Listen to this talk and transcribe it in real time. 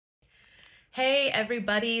Hey,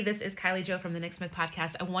 everybody. This is Kylie Joe from the Nick Smith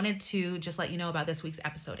Podcast. I wanted to just let you know about this week's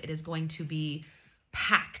episode. It is going to be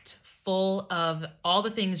packed full of all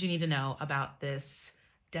the things you need to know about this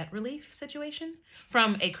debt relief situation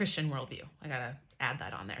from a Christian worldview. I got to add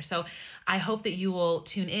that on there. So I hope that you will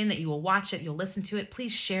tune in, that you will watch it, you'll listen to it.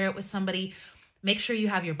 Please share it with somebody. Make sure you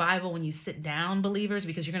have your Bible when you sit down, believers,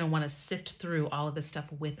 because you're going to want to sift through all of this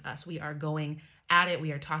stuff with us. We are going at it.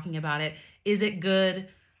 We are talking about it. Is it good?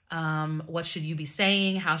 What should you be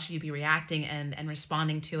saying? How should you be reacting and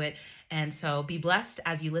responding to it? And so be blessed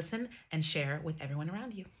as you listen and share with everyone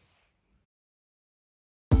around you.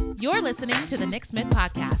 You're listening to the Nick Smith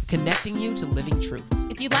Podcast, connecting you to living truth.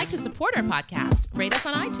 If you'd like to support our podcast, rate us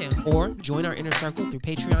on iTunes. Or join our inner circle through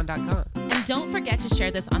patreon.com. And don't forget to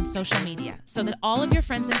share this on social media so that all of your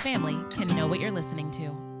friends and family can know what you're listening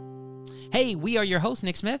to. Hey, we are your host,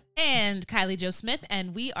 Nick Smith. And Kylie Joe Smith,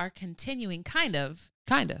 and we are continuing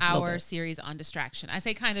our series on distraction. I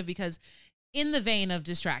say kind of because in the vein of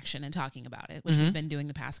distraction and talking about it, which we've been doing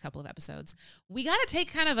the past couple of episodes, we got to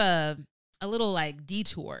take kind of a little like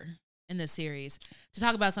detour in this series to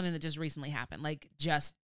talk about something that just recently happened, like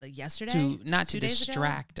just yesterday. Not to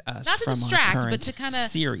distract us. Not to from distract, our current but to kind of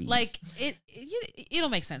series. Like it'll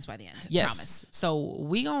make sense by the end. Yes. Promise. So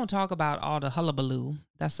we gonna talk about all the hullabaloo.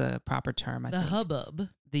 That's a proper term. I think. Hubbub.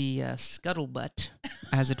 The scuttlebutt,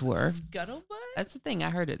 as it were. Scuttlebutt? That's the thing.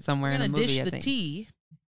 I heard it somewhere in a movie. movie. Dish the tea.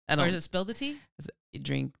 Or is it spill the tea? You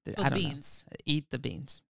drink the spill beans. Know. Eat the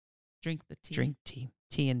beans. Drink the tea. Drink tea.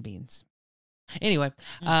 Tea and beans. Anyway,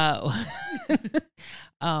 no,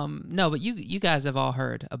 but you guys have all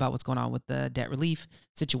heard about what's going on with the debt relief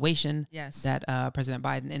situation. Yes. That President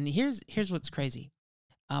Biden, and here's what's crazy.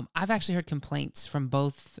 I've actually heard complaints from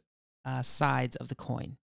both sides of the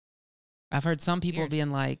coin. I've heard some people being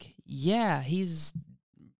like, "Yeah, he's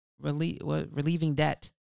relieving debt."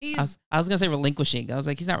 I was gonna say relinquishing. I was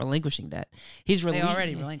like, he's not relinquishing debt. They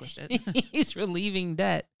already relinquished it. He's relieving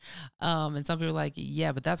debt. And some people are like,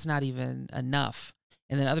 yeah, but that's not even enough.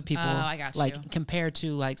 And then other people compared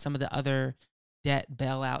to like some of the other debt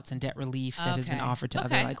bailouts and debt relief that has been offered to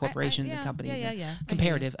other like corporations and companies.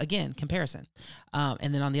 Comparison.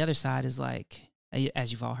 And then on the other side is like,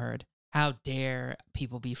 as you've all heard, how dare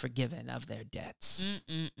people be forgiven of their debts?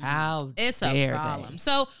 How it's dare a problem. They?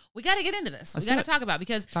 So we got to get into this. We got to talk about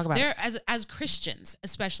because they're as Christians,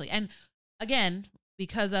 especially, and again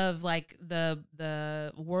because of like the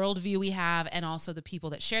worldview we have, and also the people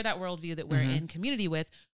that share that worldview that we're in community with.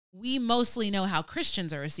 We mostly know how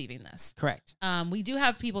Christians are receiving this. Correct. We do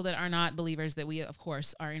have people that are not believers that we, of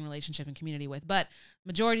course, are in relationship and community with, but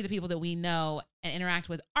majority of the people that we know and interact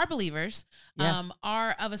with are believers,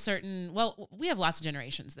 are of a certain, well, we have lots of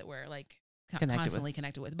generations that we're like constantly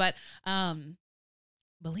connected with, but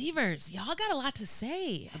believers, y'all got a lot to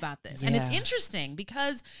say about this. And it's interesting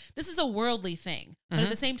because this is a worldly thing, but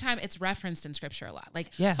at the same time, it's referenced in scripture a lot.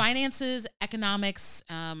 Like finances, economics,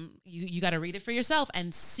 you got to read it for yourself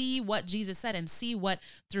and see what Jesus said and see what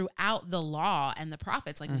throughout the law and the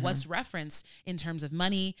prophets, like what's referenced in terms of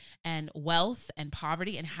money and wealth and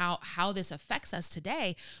poverty and how this affects us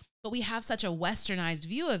today. But we have such a westernized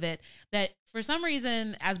view of it that for some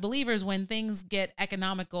reason, as believers, when things get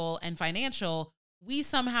economical and financial, we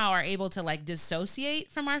somehow are able to like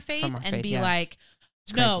dissociate from our faith and be like,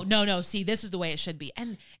 no, see, this is the way it should be.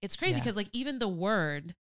 And it's crazy because like even the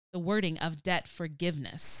wording of debt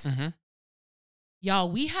forgiveness,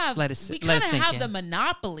 y'all, we kind of have the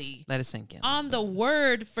monopoly on the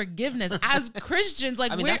word forgiveness as Christians.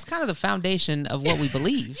 Like, I mean, that's kind of the foundation of what we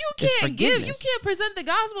believe. You can't present the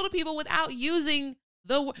gospel to people without using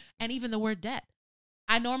and even the word debt.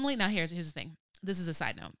 Here's the thing. This is a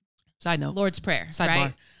side note. Lord's Prayer,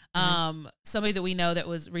 Sidebar. Right? Somebody that we know that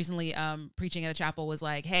was recently preaching at a chapel was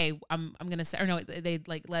like, hey, I'm going to say, or no, they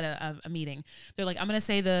like led a meeting. They're like, I'm going to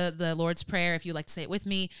say the Lord's Prayer if you'd like to say it with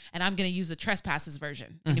me, and I'm going to use the Trespasses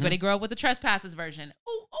version. Anybody grow up with the Trespasses version?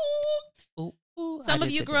 Ooh. Some of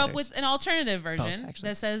you grew up with an alternative version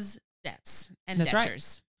that says debts and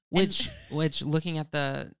debtors. Right. Which looking at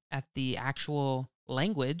the actual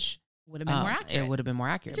language, would have been more accurate. It would have been more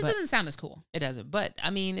accurate. It just doesn't sound as cool. It doesn't. But, I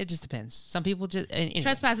mean, it just depends. Some people just... Anyway,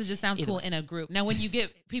 Trespasses just sounds cool in a group. Now, when you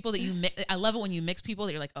get people that you mix... I love it when you mix people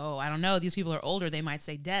that you're like, oh, I don't know. These people are older. They might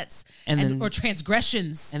say debts or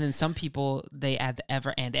transgressions. And then some people, they add the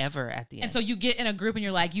ever and ever at the end. And so you get in a group and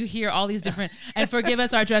you're like, you hear all these different... and forgive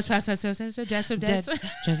us our trespasses. And it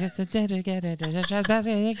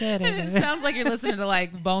sounds like you're listening to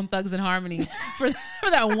like Bone Thugs and Harmony for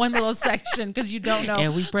that one little section because you don't know.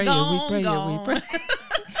 And we pray we pray.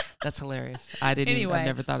 That's hilarious. I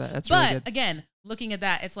never thought of that. That's really good. But again, looking at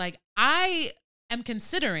that, it's like I am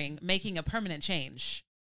considering making a permanent change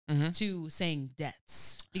to saying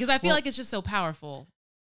debts, because I feel like it's just so powerful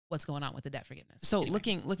what's going on with the debt forgiveness. So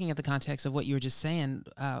looking at the context of what you were just saying,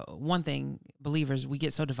 one thing, believers, we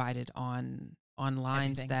get so divided on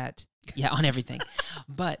lines on everything.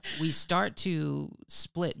 But we start to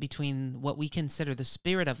split between what we consider the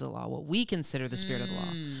spirit of the law,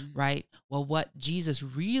 right? Well, what Jesus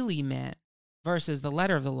really meant versus the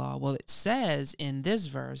letter of the law. Well, it says in this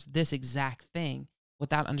verse, this exact thing,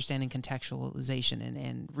 without understanding contextualization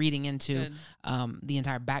and reading into the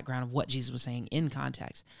entire background of what Jesus was saying in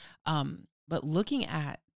context. But looking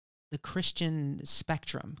at the Christian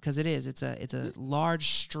spectrum, because it's a large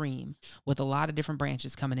stream with a lot of different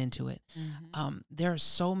branches coming into it. There are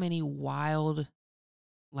so many wild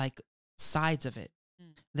sides of it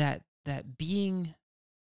that being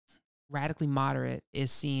radically moderate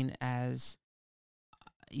is seen as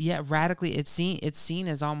radically. It's seen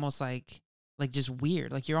as almost like just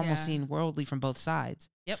weird. Like you're almost seeing worldly from both sides.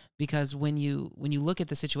 Yep. Because when you look at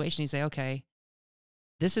the situation, you say, okay,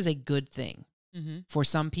 this is a good thing for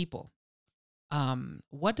some people.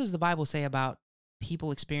 What does the Bible say about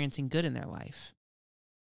people experiencing good in their life?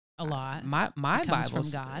 A lot. My Bible, from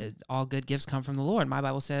God. All good gifts come from the Lord. My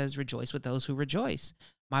Bible says, rejoice with those who rejoice.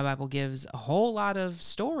 My Bible gives a whole lot of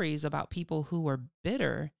stories about people who were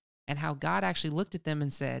bitter and how God actually looked at them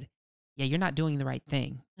and said, yeah, you're not doing the right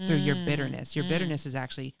thing through your bitterness. Your bitterness is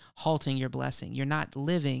actually halting your blessing. You're not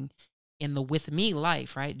living in the with me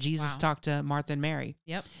life, right? Jesus talked to Martha and Mary.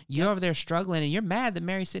 Yep. You're over there struggling and you're mad that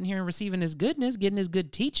Mary's sitting here and receiving his goodness, getting his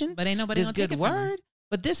good teaching. But ain't nobody this gonna good take it from her. word.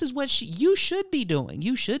 But this is what you should be doing.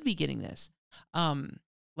 You should be getting this.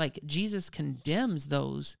 Jesus condemns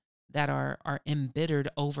those that are embittered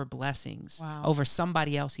over blessings, over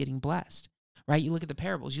somebody else getting blessed, right? You look at the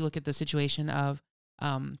parables. You look at the situation of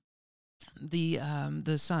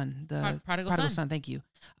the son, the prodigal son. Thank you.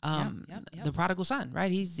 Yep. The prodigal son,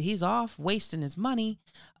 right? He's off wasting his money.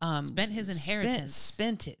 Spent his inheritance.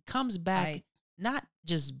 Spent it. Comes back not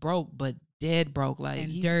just broke, but dead broke. Like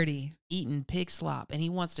and he's dirty, eating pig slop, and he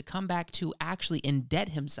wants to come back to actually indebt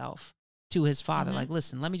himself to his father. Like,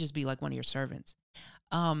 listen, let me just be like one of your servants.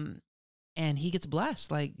 And he gets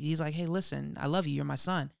blessed. Like he's like, hey, listen, I love you. You're my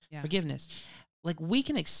son. Yeah. Forgiveness. Like we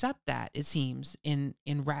can accept that, it seems, in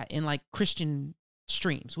like Christian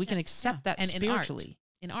streams. We can accept that, and spiritually.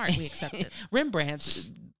 In art, we accept it. Rembrandt's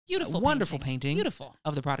wonderful painting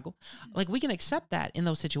of the prodigal. Like we can accept that in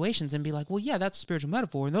those situations and be like, well, yeah, that's a spiritual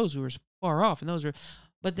metaphor. And those who are far off, and those are.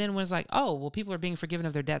 But then when it's like, oh, well, people are being forgiven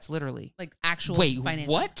of their debts, literally. Like actual. Wait,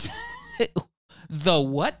 financial. What? The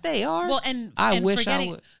what they are? Well, and wish I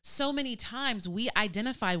would. So many times we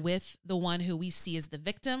identify with the one who we see as the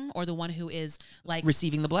victim or the one who is like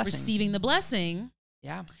receiving the blessing.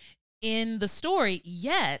 Yeah. In the story,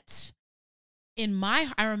 yet I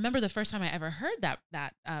remember the first time I ever heard that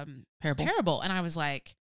parable, and I was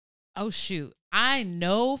like, oh shoot, I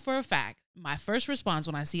know for a fact my first response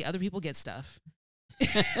when I see other people get stuff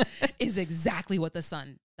is exactly what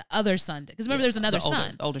the other son did. Because remember, there's another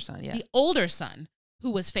son. The older son, yeah. The older son who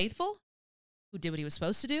was faithful, who did what he was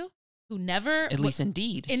supposed to do, who never... At least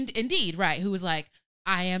indeed. Indeed, right. Who was like,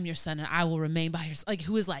 I am your son and I will remain by your side. Like,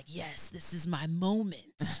 who was like, yes, this is my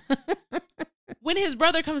moment. When his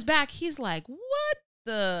brother comes back, he's like, what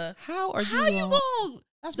the... How you going...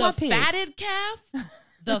 That's the my pig. Fatted calf?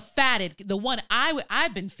 The one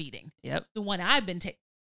I've been feeding. Yep. The one I've been taking.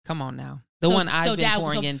 Come on now. One I've been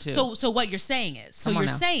pouring into. So what you're saying is,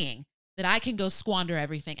 saying that I can go squander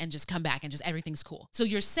everything and just come back and just everything's cool. So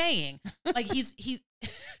you're saying like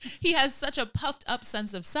he has such a puffed up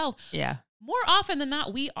sense of self. Yeah. More often than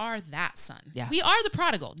not, we are that son. Yeah. We are the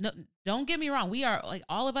prodigal. No, don't get me wrong. We are like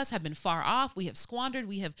all of us have been far off. We have squandered.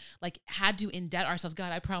 We have like had to indebt ourselves.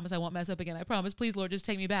 God, I promise I won't mess up again. I promise. Please, Lord, just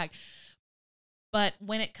take me back. But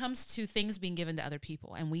when it comes to things being given to other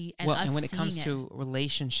people and when it comes to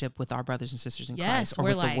relationship with our brothers and sisters in Christ or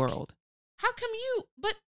with the world. How come you,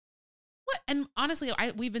 but what? And honestly,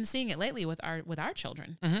 we've been seeing it lately with our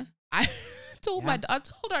children. Mm-hmm. I told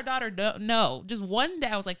our daughter, no, just one day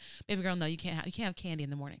I was like, baby girl, no, you can't have candy in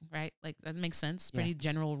the morning. Right. Like that makes sense. Pretty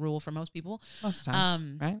general rule for most people. Most of the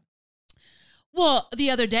time, right? Well,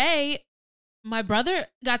 the other day my brother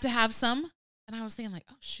got to have some and I was thinking like,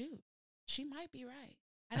 oh shoot. She might be right.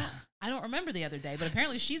 I don't remember the other day, but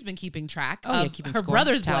apparently she's been keeping track of her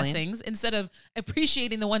brother's blessings instead of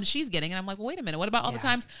appreciating the one she's getting. And I'm like, well, wait a minute. What about all the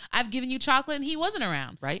times I've given you chocolate and he wasn't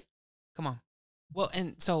around? Right. Come on. Well,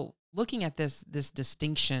 and so looking at this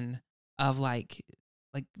distinction of like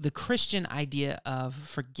the Christian idea of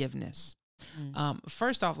forgiveness.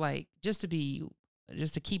 First off, like just to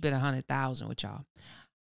keep it 100,000 with y'all.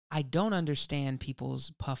 I don't understand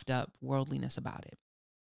people's puffed up worldliness about it.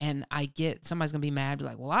 And I get somebody's going to be mad, be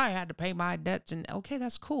like, well, I had to pay my debts. And okay,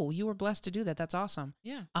 that's cool. You were blessed to do that. That's awesome.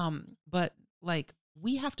 Yeah. But like,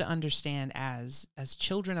 we have to understand as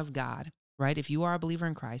children of God, right? If you are a believer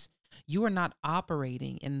in Christ, you are not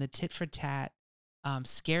operating in the tit for tat,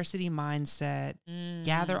 scarcity mindset,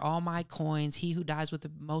 gather all my coins. He who dies with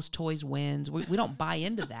the most toys wins. We don't buy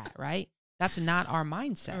into that, right? That's not our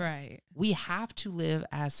mindset. Right. We have to live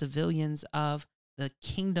as civilians of the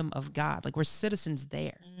kingdom of God. Like, we're citizens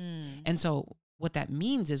there. And so what that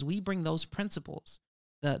means is we bring those principles,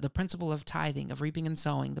 the principle of tithing, of reaping and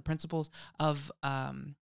sowing, the principles of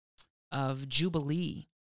Jubilee.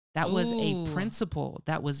 That was a principle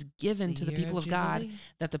that was given to the people of God,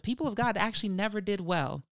 that the people of God actually never did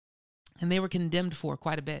well. And they were condemned for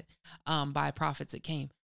quite a bit by prophets that came.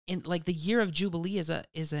 And like, the year of Jubilee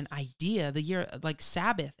is an idea, the year, like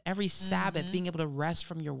Sabbath, every Sabbath, being able to rest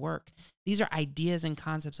from your work. These are ideas and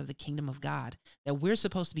concepts of the kingdom of God that we're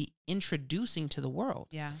supposed to be introducing to the world.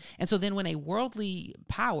 Yeah. And so then when a worldly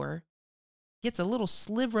power gets a little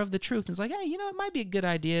sliver of the truth and is like, hey, it might be a good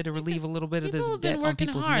idea to relieve a little bit of this debt on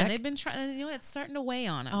people's neck. They've been trying, it's starting to weigh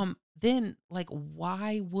on them. Then like,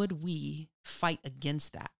 why would we fight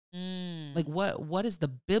against that? Like, what is the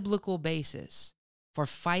biblical basis for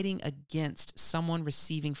fighting against someone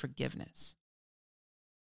receiving forgiveness?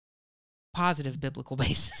 Positive biblical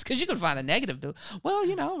basis, because you can find a negative.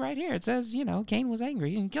 Well, right here it says, Cain was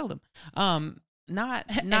angry and killed him. Not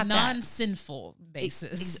a non-sinful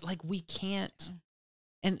basis. Like, we can't.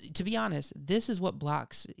 And to be honest, this is what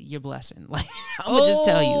blocks your blessing. Like, I'm gonna just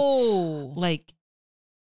tell you, like,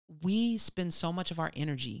 we spend so much of our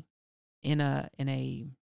energy in a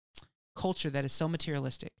culture that is so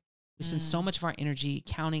materialistic. We spend so much of our energy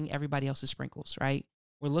counting everybody else's sprinkles, right?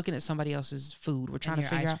 We're looking at somebody else's food. We're trying to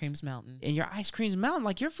figure out. Your ice cream's melting. And your ice cream's melting.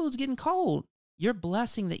 Like, your food's getting cold. Your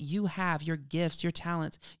blessing that you have, your gifts, your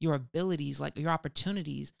talents, your abilities, like your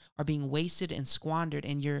opportunities are being wasted and squandered.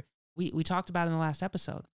 And we talked about it in the last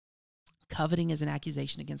episode. Coveting is an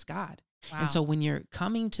accusation against God. Wow. And so when you're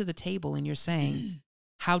coming to the table and you're saying,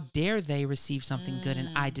 how dare they receive something good and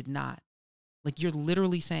I did not? Like, you're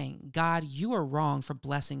literally saying, God, you are wrong for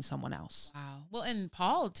blessing someone else. Wow. Well, and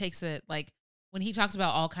Paul takes it, like, when he talks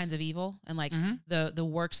about all kinds of evil and like the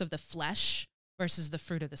works of the flesh versus the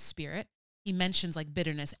fruit of the spirit, he mentions like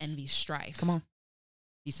bitterness, envy, strife. Come on.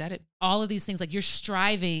 He said it. All of these things, like, you're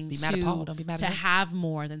striving to have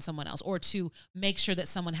more than someone else, or to make sure that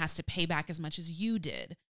someone has to pay back as much as you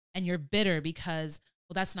did. And you're bitter because,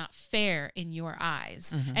 well, that's not fair in your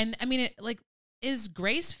eyes. And I mean, is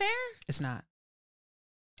grace fair? It's not.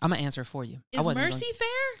 I'm going to answer for you. Is mercy fair?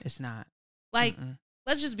 It's not. Like,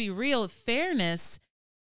 let's just be real. Fairness,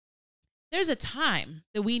 there's a time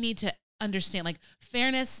that we need to understand, like,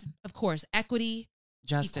 fairness, of course, equity,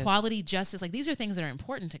 justice, equality, justice. Like, these are things that are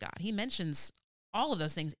important to God. He mentions all of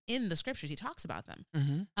those things in the scriptures. He talks about them.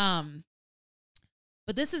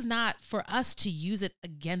 But this is not for us to use it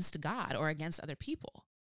against God or against other people.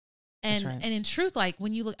 And and in truth, like,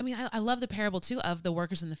 when you look, I mean, I love the parable too of the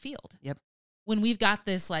workers in the field. Yep. When we've got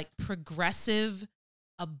this like progressive,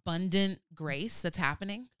 abundant grace that's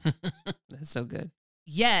happening. That's so good.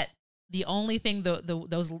 Yet the only thing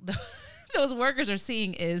those workers are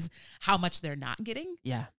seeing is how much they're not getting.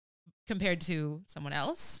 Yeah. Compared to someone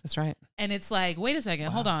else. That's right. And it's like, wait a second,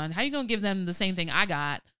 hold on. How are you going to give them the same thing I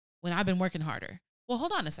got when I've been working harder? Well,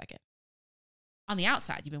 hold on a second. On the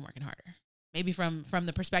outside, you've been working harder. Maybe from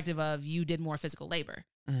the perspective of you did more physical labor.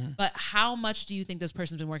 But how much do you think this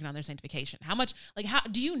person's been working on their sanctification? How much, like, how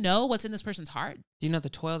do you know what's in this person's heart? Do you know the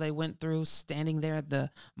toil they went through standing there at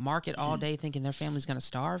the market all day thinking their family's going to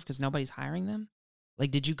starve because nobody's hiring them?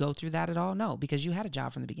 Like, did you go through that at all? No, because you had a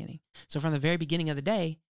job from the beginning. So from the very beginning of the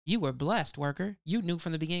day, you were blessed, worker. You knew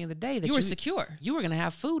from the beginning of the day that you were secure. You were going to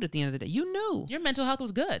have food at the end of the day. You knew. Your mental health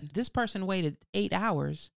was good. This person waited 8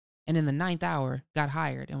 hours and in the 9th hour got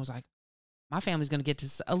hired and was like, my family's going to get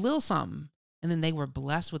to a little something. And then they were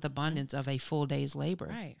blessed with abundance of a full day's labor.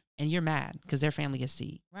 Right. And you're mad because their family gets to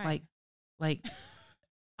eat. Right. Like,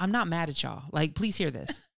 I'm not mad at y'all. Like, please hear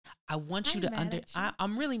this. I want you to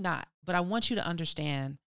I'm really not, but I want you to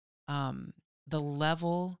understand the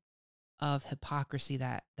level of hypocrisy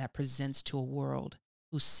that presents to a world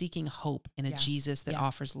who's seeking hope in a Jesus that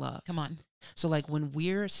offers love. Come on. So like, when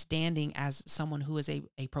we're standing as someone who is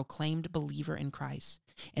a proclaimed believer in Christ,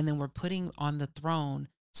 and then we're putting on the throne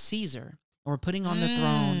Caesar, and we're putting on the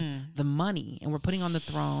throne the money, and we're putting on the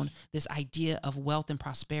throne this idea of wealth and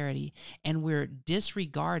prosperity, and we're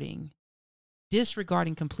disregarding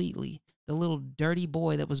completely the little dirty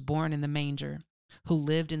boy that was born in the manger, who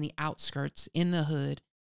lived in the outskirts, in the hood,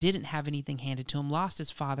 didn't have anything handed to him, lost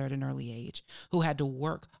his father at an early age, who had to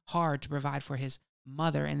work hard to provide for his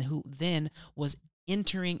mother, and who then was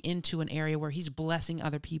entering into an area where he's blessing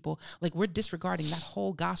other people. Like, we're disregarding that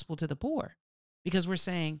whole gospel to the poor because we're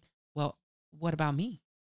saying, well, what about me?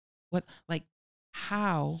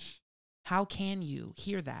 How can you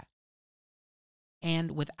hear that?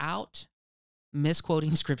 And without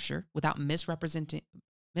misquoting scripture, without misrepresenting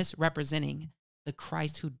the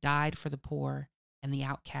Christ who died for the poor and the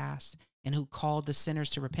outcast and who called the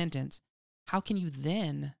sinners to repentance, how can you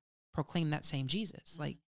then proclaim that same Jesus?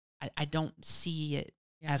 Like, I don't see it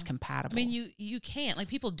as compatible. I mean, you can't. Like,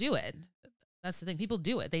 people do it. That's the thing. People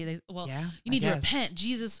do it. You need to repent.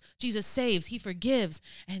 Jesus saves. He forgives.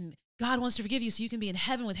 And God wants to forgive you so you can be in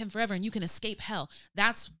heaven with him forever and you can escape hell.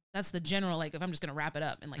 That's the general, like, if I'm just going to wrap it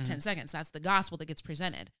up in like 10 seconds, that's the gospel that gets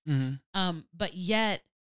presented. But yet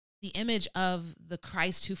the image of the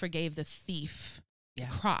Christ who forgave the thief, the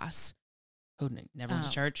cross. Who never went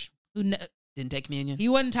to church. Didn't take communion. He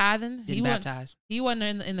wasn't tithing. Didn't baptize. He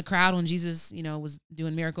wasn't in the crowd when Jesus, was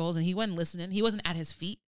doing miracles, and he wasn't listening. He wasn't at his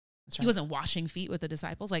feet. That's right. He wasn't washing feet with the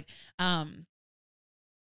disciples. Like,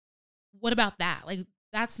 what about that? Like,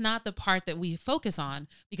 that's not the part that we focus on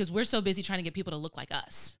because we're so busy trying to get people to look like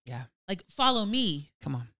us. Yeah. Like, follow me.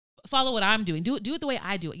 Come on. Follow what I'm doing. Do it the way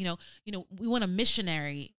I do it. We want to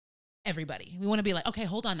missionary everybody. We want to be like, okay,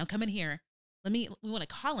 hold on. Now come in here. We want to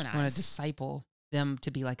colonize. We want to disciple them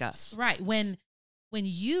to be like us. Right. When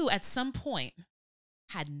you at some point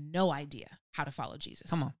had no idea how to follow Jesus.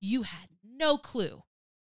 Come on. You had no clue.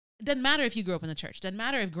 It doesn't matter if you grew up in the church. It doesn't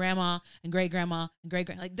matter if grandma and great-grandma and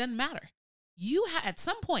great-grand, like, doesn't matter. At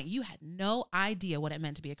some point, you had no idea what it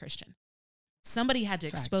meant to be a Christian. Somebody had to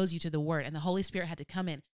expose you to the word, and the Holy Spirit had to come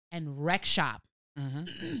in and wreck shop.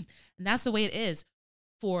 And that's the way it is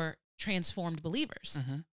for transformed believers.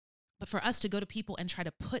 But for us to go to people and try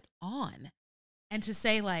to put on and to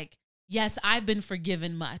say, like, yes, I've been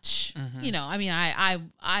forgiven much. I mean,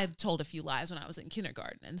 I told a few lies when I was in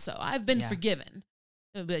kindergarten, and so I've been forgiven.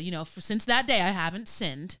 But, since that day, I haven't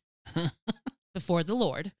sinned before the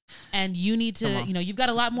Lord. And you need to, you've got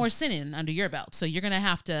a lot more sinning under your belt. So you're going to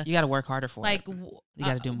have to. You got to work harder for it. You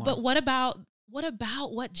got to do more. But what about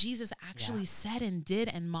what Jesus actually said and did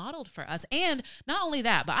and modeled for us? And not only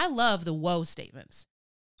that, but I love the woe statements.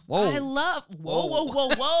 Whoa. I love,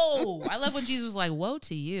 whoa. I love when Jesus was like, woe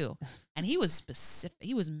to you. And he was specific.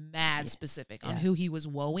 He was mad specific on who he was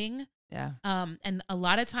woeing. Yeah. And a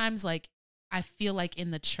lot of times, like, I feel like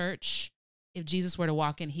in the church, if Jesus were to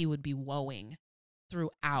walk in, he would be woeing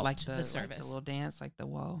throughout the service. Like the little dance, like the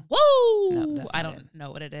whoa. Whoa! No, I don't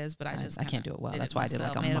know what it is, but I can't do it well. That's why I did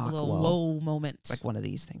like a mock little whoa moment. It's like one of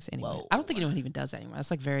these things. Anyway, I don't think anyone even does that anymore.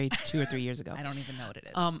 That's like very 2 or 3 years ago. I don't even know what it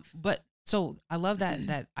is. But so I love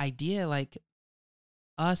that idea, like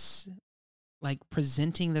us, like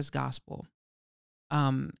presenting this gospel,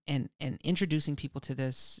 and introducing people to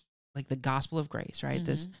this, like the gospel of grace, right?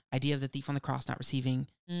 This idea of the thief on the cross not receiving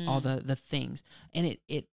all the things. And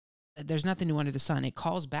it there's nothing new under the sun. It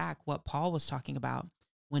calls back what Paul was talking about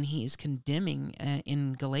when he is condemning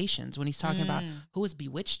in Galatians, when he's talking about who has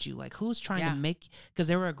bewitched you, like who's trying to make, because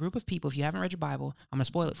there were a group of people, if you haven't read your Bible, I'm going to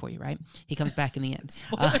spoil it for you, right? He comes back in the end.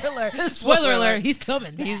 Spoiler alert, he's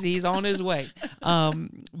coming back. He's on his way.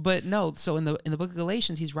 But no, so in the book of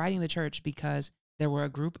Galatians, he's writing the church because there were a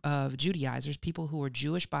group of Judaizers, people who were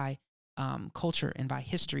Jewish by culture and by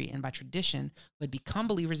history and by tradition, who had become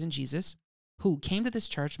believers in Jesus, who came to this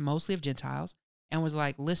church, mostly of Gentiles, and was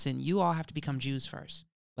like, listen, you all have to become Jews first.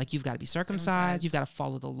 Like, you've got to be circumcised. You've got to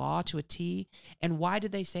follow the law to a T. And why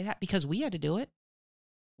did they say that? Because we had to do it.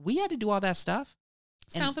 We had to do all that stuff.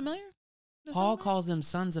 Sound familiar? Paul calls them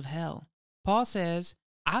sons of hell. Paul says,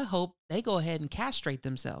 I hope they go ahead and castrate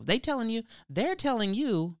themselves. They're telling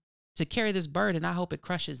you to carry this burden. I hope it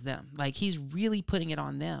crushes them. Like, he's really putting it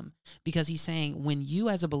on them, because he's saying, when you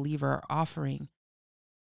as a believer are offering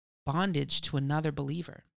bondage to another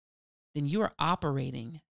believer, then you are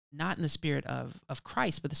operating not in the spirit of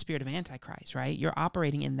Christ, but the spirit of Antichrist, right? You're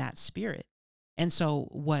operating in that spirit. And so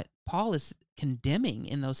what Paul is condemning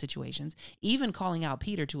in those situations, even calling out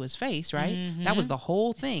Peter to his face, right? That was the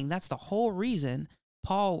whole thing. That's the whole reason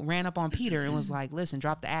Paul ran up on Peter and was like, listen,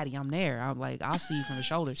 drop the Addy. I'm there. I'm like, I'll see you from the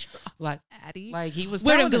shoulders. Like, Addy? Like, he was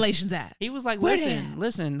where are Galatians at? He was like,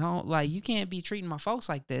 listen, like, you can't be treating my folks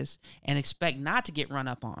like this and expect not to get run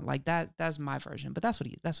up on. Like, that's my version. But that's what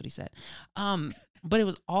he said. But it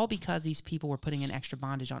was all because these people were putting an extra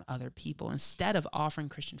bondage on other people instead of offering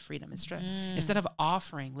Christian freedom, instead of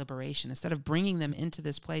offering liberation, instead of bringing them into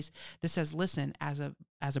this place that says, listen, as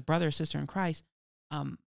a brother or sister in Christ,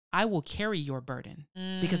 I will carry your burden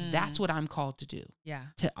because that's what I'm called to do. Yeah.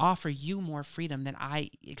 To offer you more freedom than I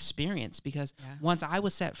experienced, because once I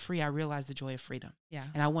was set free, I realized the joy of freedom. Yeah.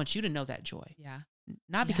 And I want you to know that joy. Yeah.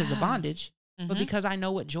 Not because of the bondage, but because I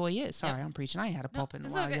know what joy is. Sorry, I'm preaching. I ain't had a pulpit in a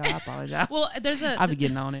while. Okay. Y'all, I apologize. Well, I'll be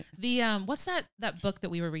getting on it. The what's that book that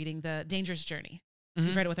we were reading, The Dangerous Journey?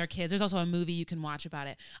 We've read it with our kids. There's also a movie you can watch about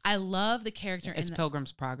it. I love the character. It's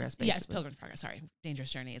Pilgrim's Progress, basically. Yeah, it's Pilgrim's Progress. Sorry.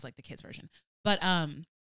 Dangerous Journey is like the kids' version. But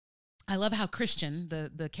I love how Christian,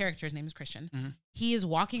 the character's name is Christian, he is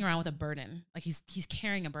walking around with a burden. Like he's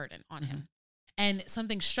carrying a burden on him. And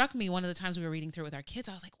something struck me one of the times we were reading through with our kids.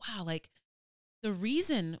 I was like, wow, like the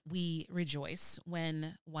reason we rejoice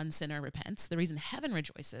when one sinner repents, the reason heaven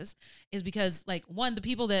rejoices is because, like, one, the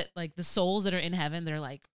people that, like, the souls that are in heaven, they're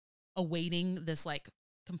like awaiting this like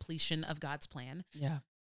completion of God's plan. Yeah.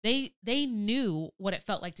 They knew what it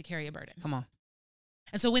felt like to carry a burden. Come on.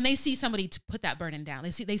 And so when they see somebody to put that burden down,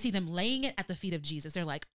 they see them laying it at the feet of Jesus. They're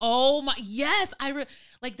like, oh my, yes,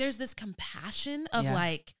 like there's this compassion of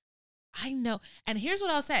like, I know. And here's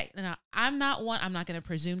what I'll say. Now, I'm not going to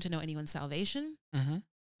presume to know anyone's salvation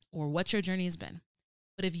or what your journey has been.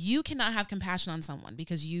 But if you cannot have compassion on someone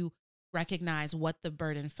because you recognize what the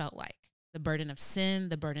burden felt like, the burden of sin,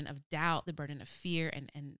 the burden of doubt, the burden of fear,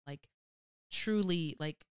 and like truly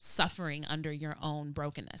like suffering under your own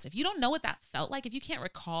brokenness. If you don't know what that felt like, if you can't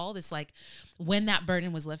recall this, like when that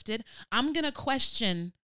burden was lifted, I'm going to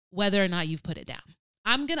question whether or not you've put it down.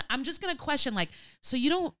 I'm just going to question, like, so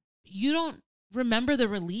you don't remember the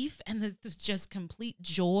relief and the just complete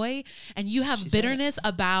joy, and you have bitterness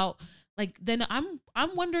about, like, then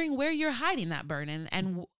I'm wondering where you're hiding that burden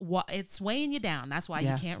and what it's weighing you down. That's why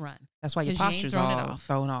you can't run. That's why your posture's all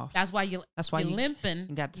thrown off. That's why you're limping.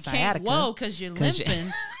 You got the sciatica. Whoa, because you're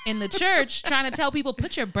limping in the church trying to tell people,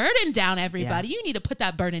 put your burden down, everybody. You need to put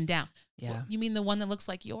that burden down. Yeah. Well, you mean the one that looks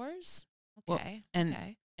like yours? Okay. Well,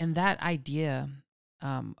 and that idea,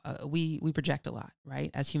 we project a lot,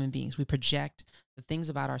 right? As human beings, we project the things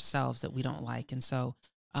about ourselves that we don't like. And so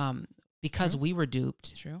because we were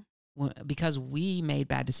duped, because we made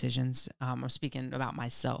bad decisions, I'm speaking about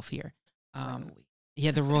myself here.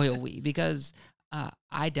 The royal we, because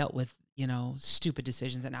I dealt with, stupid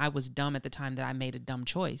decisions, and I was dumb at the time that I made a dumb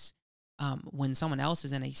choice. When someone else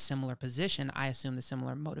is in a similar position, I assume the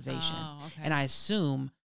similar motivation. And I assume,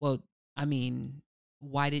 well, I mean,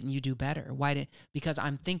 why didn't you do better? Because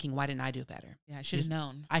I'm thinking, why didn't I do better? Yeah, I should have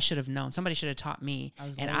known. I should have known. Somebody should have taught me,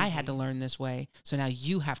 I had to learn this way. So now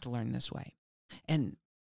you have to learn this way. And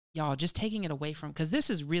y'all, just taking it away from, because this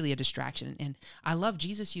is really a distraction. And I love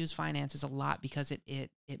Jesus used finances a lot because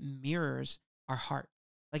it mirrors our heart.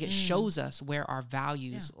 Like it shows us where our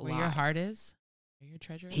values lie. Where your heart is, where your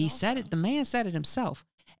treasure is. He said it. The man said it himself.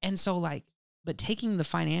 And so but taking the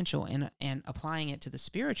financial and applying it to the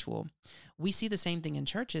spiritual, we see the same thing in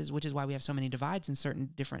churches, which is why we have so many divides in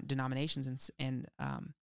certain different denominations and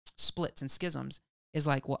splits and schisms. Is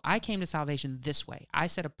like, well, I came to salvation this way. I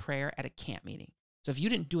said a prayer at a camp meeting. So if you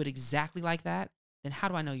didn't do it exactly like that, then how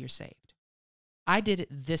do I know you're saved? I did it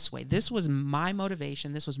this way. This was my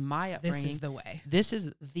motivation. This was my upbringing. This is the way. This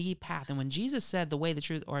is the path. And when Jesus said the way, the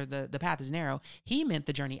truth, or the path is narrow, he meant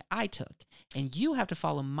the journey I took. And you have to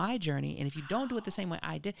follow my journey. And if you don't do it the same way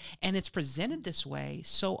I did, and it's presented this way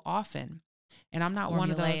so often, and I'm not one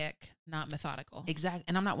of those, not methodical. Exactly.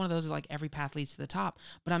 And I'm not one of those like every path leads to the top.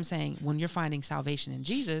 But I'm saying when you're finding salvation in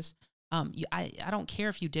Jesus, I don't care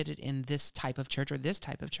if you did it in this type of church or this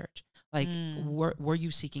type of church. Like, were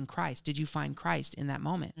you seeking Christ? Did you find Christ in that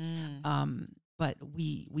moment? But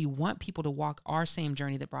we want people to walk our same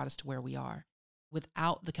journey that brought us to where we are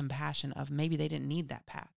without the compassion of maybe they didn't need that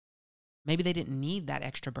path. Maybe they didn't need that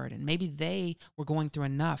extra burden. Maybe they were going through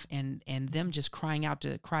enough and them just crying out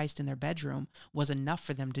to Christ in their bedroom was enough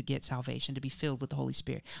for them to get salvation, to be filled with the Holy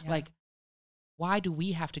Spirit. Yeah. Like, why do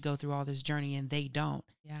we have to go through all this journey and they don't?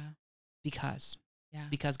 Yeah.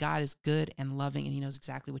 Because God is good and loving, and he knows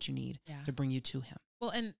exactly what you need to bring you to him.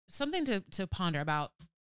 Well, and something to ponder about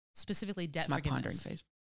specifically debt forgiveness. My pondering phase.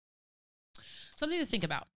 Something to think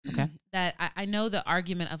about. Okay. That I know the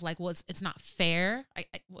argument of like, well, it's not fair.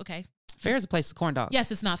 Okay. Fair is a place with corn dogs.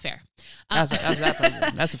 Yes, it's not fair. That's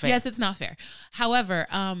a fair. Yes, it's not fair. However,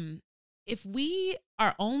 if we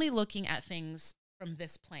are only looking at things from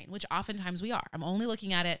this plane, which oftentimes we are, I'm only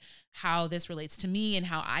looking at it how this relates to me and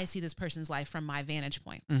how I see this person's life from my vantage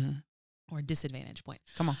point or disadvantage point.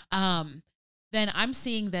 Come on. Then I'm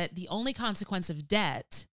seeing that the only consequence of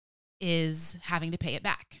debt is having to pay it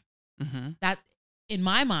back. That, in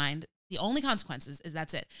my mind, the only consequences is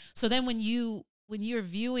that's it. So then when you're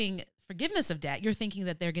viewing forgiveness of debt, you're thinking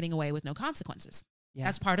that they're getting away with no consequences. Yeah.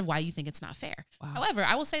 That's part of why you think it's not fair. Wow. However,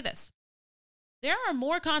 I will say this. There are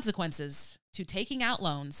more consequences to taking out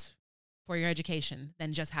loans for your education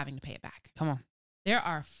than just having to pay it back. Come on. There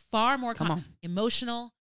are far more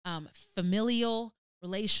emotional, familial,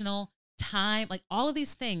 relational, time, like all of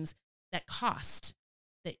these things that cost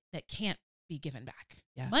that can't be given back.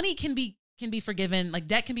 Yeah. Money can be forgiven, like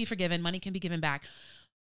debt can be forgiven, money can be given back.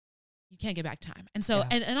 You can't get back time. And so,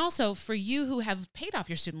 and also for you who have paid off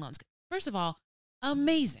your student loans, first of all,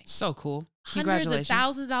 amazing. So cool. Hundreds of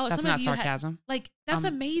thousands of dollars. That's not sarcasm. That's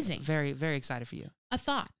amazing. Very, very excited for you. A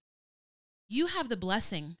thought. You have the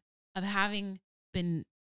blessing of having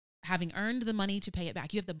earned the money to pay it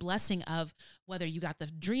back. You have the blessing of whether you got the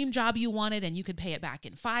dream job you wanted and you could pay it back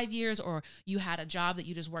in 5 years, or you had a job that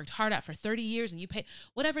you just worked hard at for 30 years and you pay,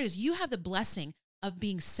 whatever it is, you have the blessing of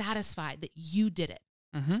being satisfied that you did it.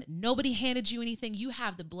 Mm-hmm. That nobody handed you anything. You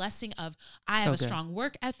have the blessing of, I have a strong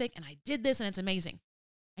work ethic and I did this and it's amazing.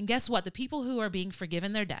 And guess what? The people who are being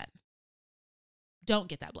forgiven their debt don't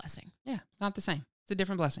get that blessing. Yeah, not the same. It's a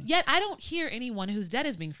different blessing. Yet I don't hear anyone whose debt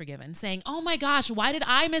is being forgiven saying, oh my gosh, why did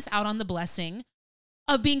I miss out on the blessing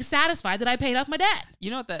of being satisfied that I paid off my debt? You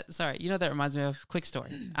know what that reminds me of? Quick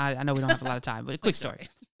story. I know we don't have a lot of time, but a quick story.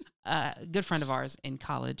 A good friend of ours in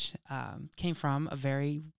college came from a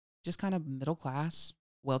very just kind of middle class,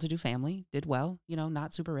 well-to-do family, did well,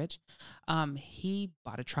 not super rich. He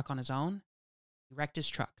bought a truck on his own. He wrecked his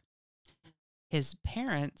truck. His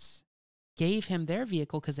parents gave him their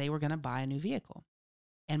vehicle because they were going to buy a new vehicle.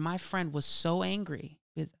 And my friend was so angry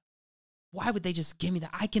with, why would they just give me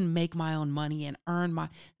that? I can make my own money and earn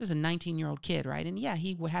this is a 19-year-old kid, right? And yeah,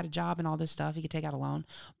 he had a job and all this stuff. He could take out a loan,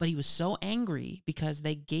 but he was so angry because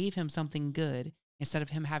they gave him something good instead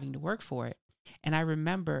of him having to work for it. And I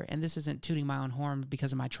remember, and this isn't tooting my own horn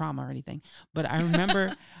because of my trauma or anything, but I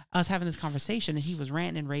remember us having this conversation and he was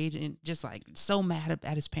ranting and raging and just like so mad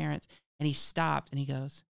at his parents. And he stopped and he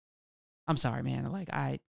goes, I'm sorry, man.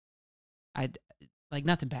 Like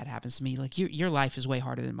nothing bad happens to me. Like your life is way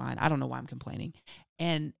harder than mine. I don't know why I'm complaining.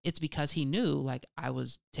 And it's because he knew like I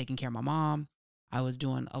was taking care of my mom. I was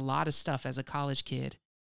doing a lot of stuff as a college kid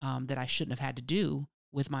that I shouldn't have had to do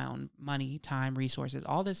with my own money, time, resources,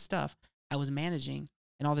 all this stuff I was managing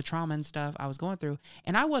and all the trauma and stuff I was going through.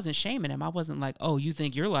 And I wasn't shaming him. I wasn't like, oh, you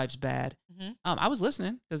think your life's bad. Mm-hmm. I was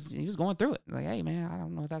listening because he was going through it. Like, hey, man, I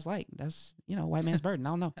don't know what that's like. That's, white man's burden.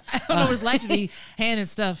 I don't know. I don't know what it's like to be handing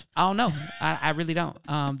stuff. I don't know. I really don't.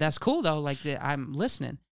 That's cool, though. Like, I'm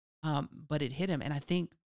listening. But it hit him. And I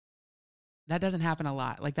think that doesn't happen a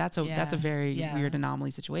lot. Like, that's a very weird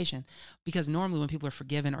anomaly situation. Because normally when people are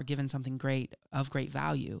forgiven or given something great, of great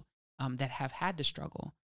value, that have had to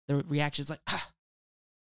struggle, the reaction is like,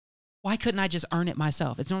 why couldn't I just earn it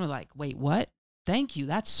myself? It's normally like, wait, what? Thank you.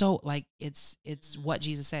 That's so like, it's what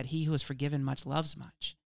Jesus said. He who is forgiven much loves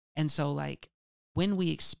much. And so like when we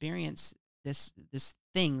experience this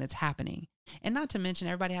thing that's happening, and not to mention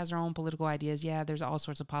everybody has their own political ideas. Yeah, there's all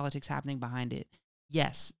sorts of politics happening behind it.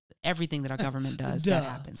 Yes, everything that our government does, that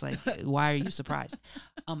happens. Like, why are you surprised?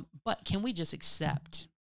 But can we just accept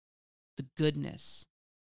the goodness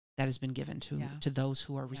that has been given to those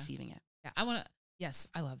who are receiving it? Yeah, yes,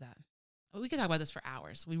 I love that. We could talk about this for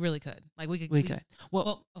hours. We really could. Like we could.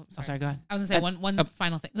 Well, sorry. Go ahead. I was gonna say one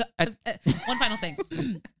final thing. One final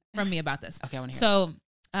thing from me about this. Okay, I want to hear.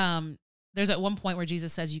 So, there's at one point where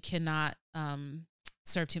Jesus says you cannot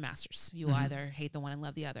serve two masters. You will either hate the one and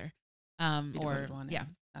love the other, or not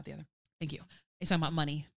the other. Thank you. He's talking about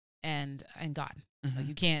money and God. Mm-hmm. Like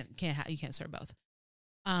you can't serve both.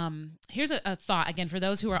 Here's a thought again for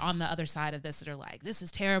those who are on the other side of this that are like, this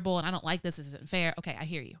is terrible and I don't like this. This isn't fair. Okay, I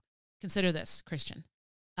hear you. Consider this, Christian.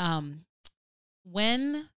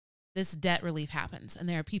 When this debt relief happens and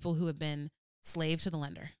there are people who have been slaves to the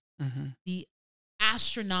lender, the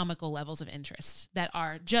astronomical levels of interest that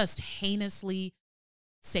are just heinously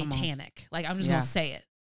satanic. Like I'm just going to say it.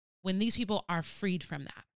 When these people are freed from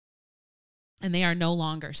that and they are no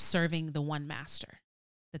longer serving the one master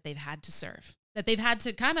that they've had to serve, that they've had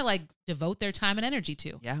to kind of like devote their time and energy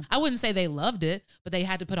to. Yeah. I wouldn't say they loved it, but they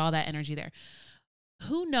had to put all that energy there.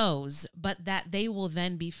 Who knows, but that they will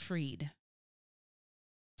then be freed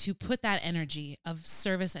to put that energy of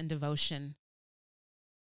service and devotion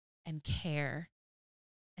and care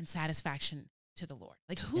and satisfaction to the Lord.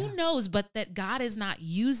 Like who knows, but that God is not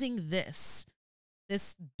using this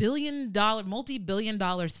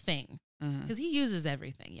multi-billion-dollar thing, because he uses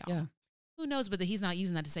everything, y'all. Yeah. Who knows, but that he's not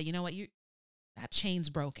using that to say, you know what, that chain's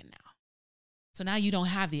broken now. So now you don't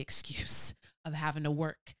have the excuse of having to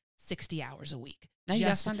work 60 hours a week. Now you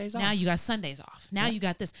got Sundays off. Now you got Sundays off. Now you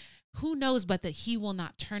got this. who knows but that he will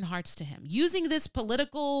not turn hearts to him? Using this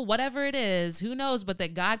political, whatever it is, who knows but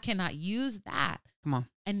that God cannot use that. Come on.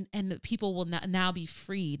 And people will now be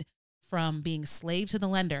freed from being slave to the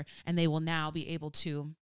lender, and they will now be able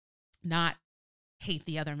to not hate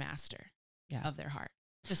the other master of their heart.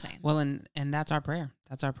 Just saying. Well, and that's our prayer.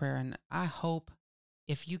 That's our prayer. And I hope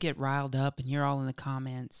if you get riled up and you're all in the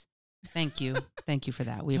comments, thank you. Thank you for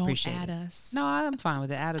that. We appreciate it. Don't add us. No, I'm fine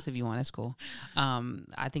with it. Add us if you want. It's cool.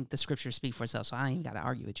 I think the scriptures speak for itself, so I ain't even got to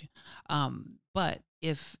argue with you. But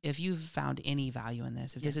if you've found any value in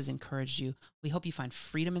this, if this has encouraged you, we hope you find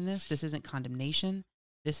freedom in this. This isn't condemnation.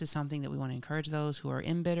 This is something that we want to encourage those who are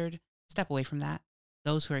embittered. Step away from that.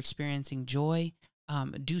 Those who are experiencing joy,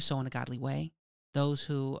 do so in a godly way. Those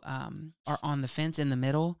who are on the fence in the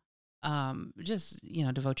middle, just,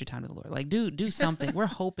 devote your time to the Lord. Like do something. We're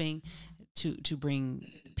hoping to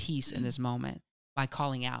bring peace in this moment by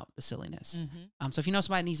calling out the silliness. So if you know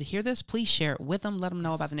somebody needs to hear this, please share it with them. Let them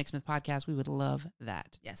know about the Nick Smith Podcast. We would love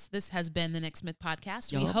that. Yes, this has been the Nick Smith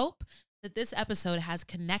Podcast. We hope that this episode has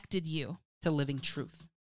connected you to living truth.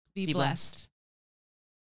 Be blessed.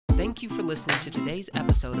 Thank you for listening to today's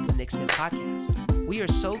episode of the Nick Smith Podcast. We are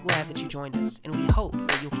so glad that you joined us, and we hope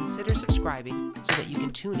that you'll consider subscribing so that you can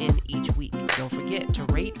tune in each week. Don't forget to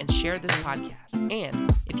rate and share this podcast.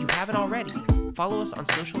 And if you haven't already, follow us on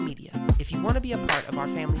social media. If you want to be a part of our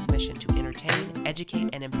family's mission to entertain, educate,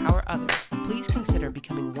 and empower others, please consider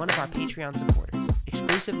becoming one of our Patreon supporters.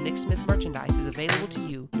 Exclusive Nick Smith merchandise is available to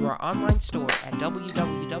you through our online store at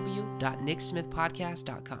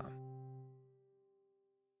www.nicksmithpodcast.com.